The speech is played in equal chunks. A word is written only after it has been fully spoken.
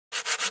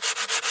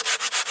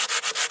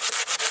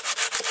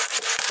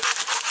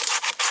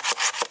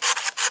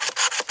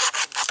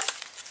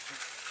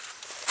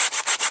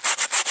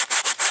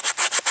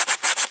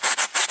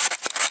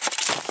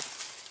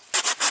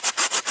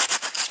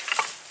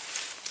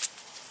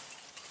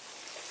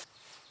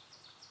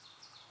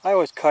I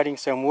was cutting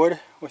some wood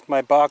with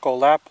my Bahco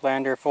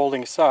Laplander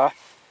folding saw,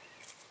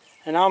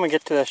 and now I'm going to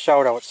get to the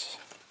shoutouts.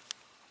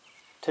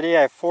 Today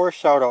I have 4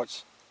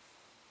 shoutouts.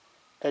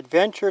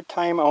 Adventure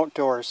Time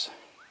Outdoors.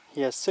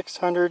 He has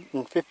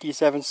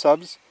 657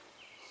 subs,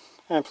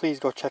 and please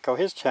go check out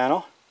his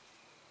channel.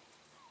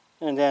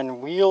 And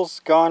then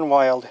Wheels Gone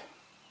Wild.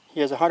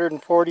 He has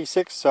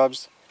 146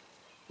 subs.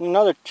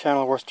 Another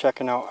channel worth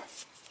checking out.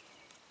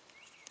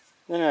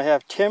 Then I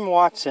have Tim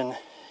Watson.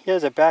 He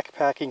has a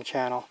backpacking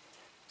channel.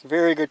 It's a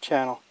very good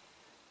channel.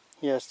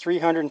 He has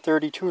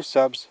 332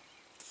 subs.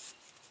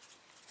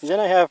 And then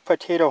I have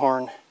Potato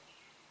Horn.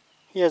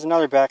 He has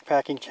another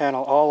backpacking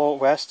channel all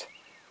out west,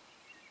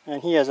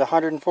 and he has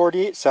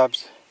 148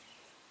 subs.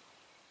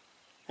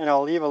 And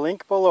I'll leave a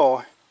link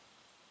below.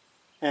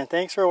 And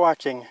thanks for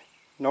watching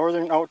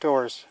Northern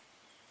Outdoors.